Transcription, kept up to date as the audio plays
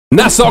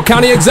Nassau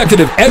County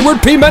Executive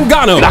Edward P.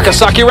 Mangano,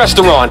 Nakasaki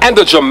Restaurant, and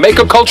the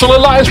Jamaica Cultural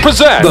Alliance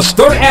present the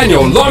 3rd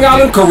Annual Long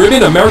Island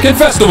Caribbean American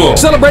Festival,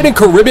 celebrating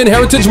Caribbean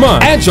Heritage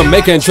Month and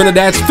Jamaica and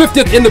Trinidad's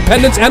 50th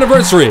Independence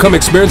Anniversary. Come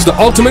experience the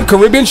ultimate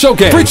Caribbean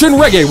showcase, featuring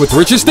reggae with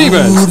Richie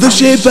Stephens,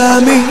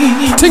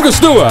 Tinker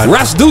Stewart,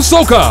 Rasdu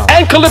Soca,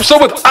 and Calypso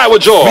with Iowa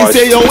George. We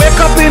say you wake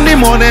up in the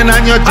morning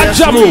and you're just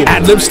Jamu,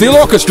 Ad-Lib Steel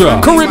Orchestra,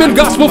 Caribbean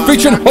Gospel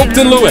featuring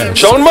Hopeton Lewis,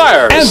 Sean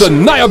Myers, and the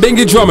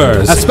Nyabingi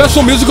Drummers. A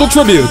special musical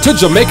tribute to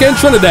Jamaica and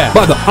Trinidad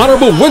by the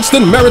Honorable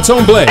Winston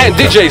Maritone Blake and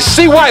DJ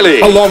C. Wiley,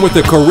 along with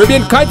the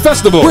Caribbean Kite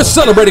Festival. We're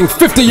celebrating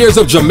 50 years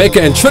of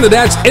Jamaica and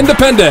Trinidad's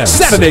independence.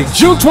 Saturday,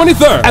 June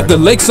 23rd at the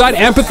Lakeside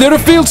Amphitheater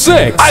Field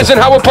 6,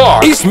 Eisenhower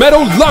Park, East Meadow,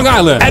 Long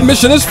Island.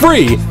 Admission is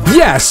free.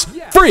 Yes,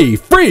 free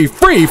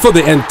for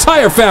the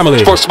entire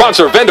family. For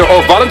sponsor, vendor,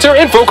 or volunteer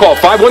info, call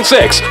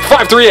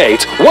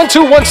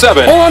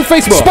 516-538-1217 or on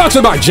Facebook.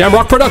 Sponsored by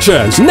Jamrock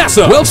Productions,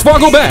 NASA, Wells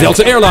Fargo Bank,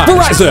 Delta Airlines,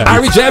 Verizon,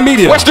 Irie Jam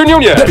Media, Western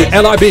Union,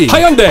 WLIB,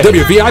 Hyundai,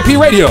 WVIP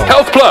Radio,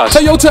 Health Plus,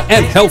 Toyota,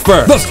 and Health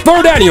First. The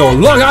 3rd Annual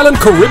Long Island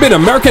Caribbean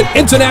American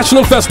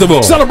International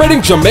Festival,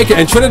 celebrating Jamaica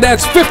and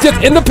Trinidad's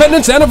 50th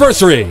Independence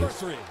Anniversary.